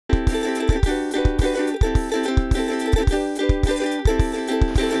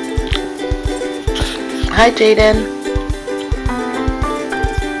Hi, Jaden.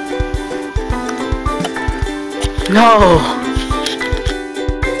 No.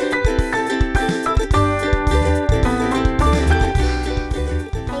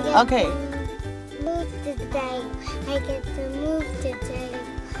 Okay. Move today. I get to move today.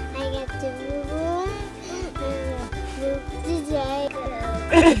 I get to move today.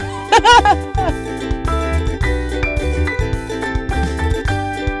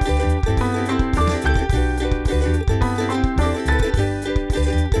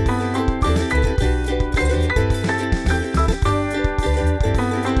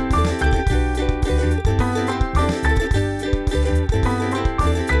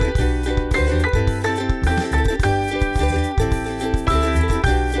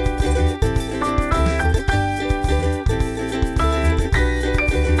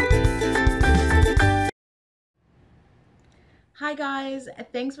 Hi guys,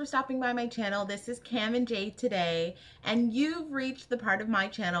 thanks for stopping by my channel. This is Cam and Jay today, and you've reached the part of my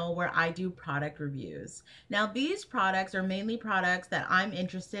channel where I do product reviews. Now these products are mainly products that I'm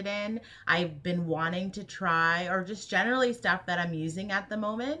interested in, I've been wanting to try, or just generally stuff that I'm using at the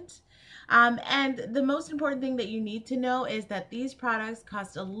moment. And the most important thing that you need to know is that these products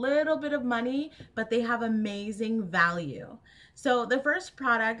cost a little bit of money, but they have amazing value. So the first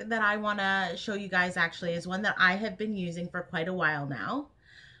product that I want to show you guys actually is one that I have been using for quite a while now.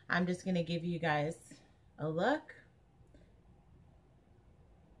 I'm just going to give you guys a look.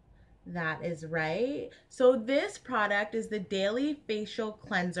 That is right. So this product is the Daily Facial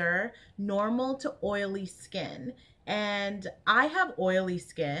Cleanser, normal to oily skin. And I have oily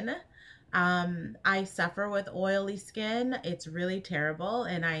skin. I suffer with oily skin. It's really terrible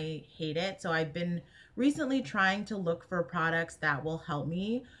and I hate it. So I've been recently trying to look for products that will help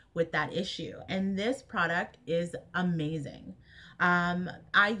me with that issue. And this product is amazing.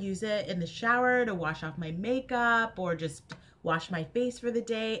 I use it in the shower to wash off my makeup or just wash my face for the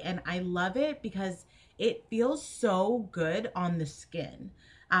day. And I love it because it feels so good on the skin.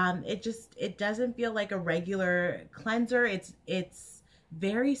 It doesn't feel like a regular cleanser. It's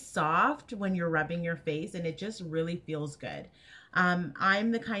very soft when you're rubbing your face and it just really feels good.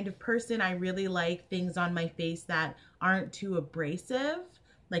 I'm the kind of person, I really like things on my face that aren't too abrasive.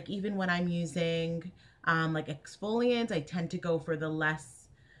 Like even when I'm using like exfoliants, I tend to go for the less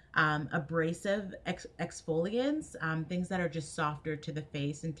abrasive exfoliants, things that are just softer to the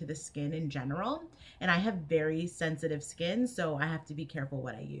face and to the skin in general. And I have very sensitive skin, so I have to be careful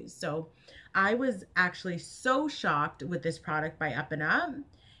what I use. So I was actually so shocked with this product by Up&Up,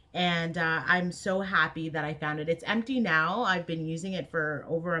 and I'm so happy that I found it. It's empty now. I've been using it for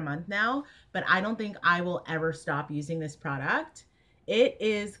over a month now, but I don't think I will ever stop using this product. It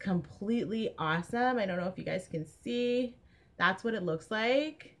is completely awesome. I don't know if you guys can see. That's what it looks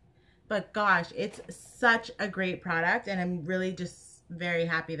like. But gosh, it's such a great product and I'm really just very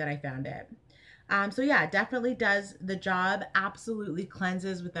happy that I found it. So yeah, it definitely does the job, absolutely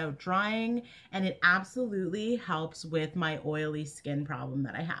cleanses without drying, and it absolutely helps with my oily skin problem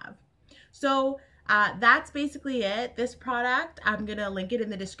that I have. So that's basically it. This product, I'm gonna link it in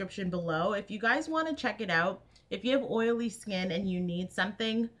the description below. If you guys wanna check it out, if you have oily skin and you need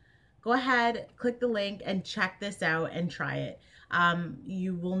something, go ahead, click the link and check this out and try it.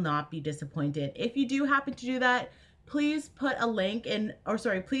 You will not be disappointed. If you do happen to do that, please put a link in, or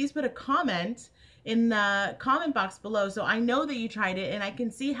sorry, please put a comment in the comment box below so I know that you tried it and I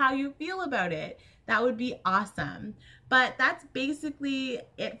can see how you feel about it. That would be awesome. But that's basically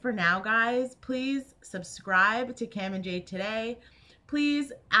it for now, guys. Please subscribe to Cam and Jay Today.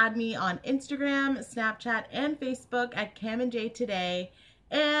 Please add me on Instagram, Snapchat, and Facebook at Cam and Jay Today.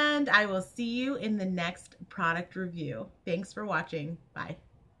 And I will see you in the next product review. Thanks for watching. Bye.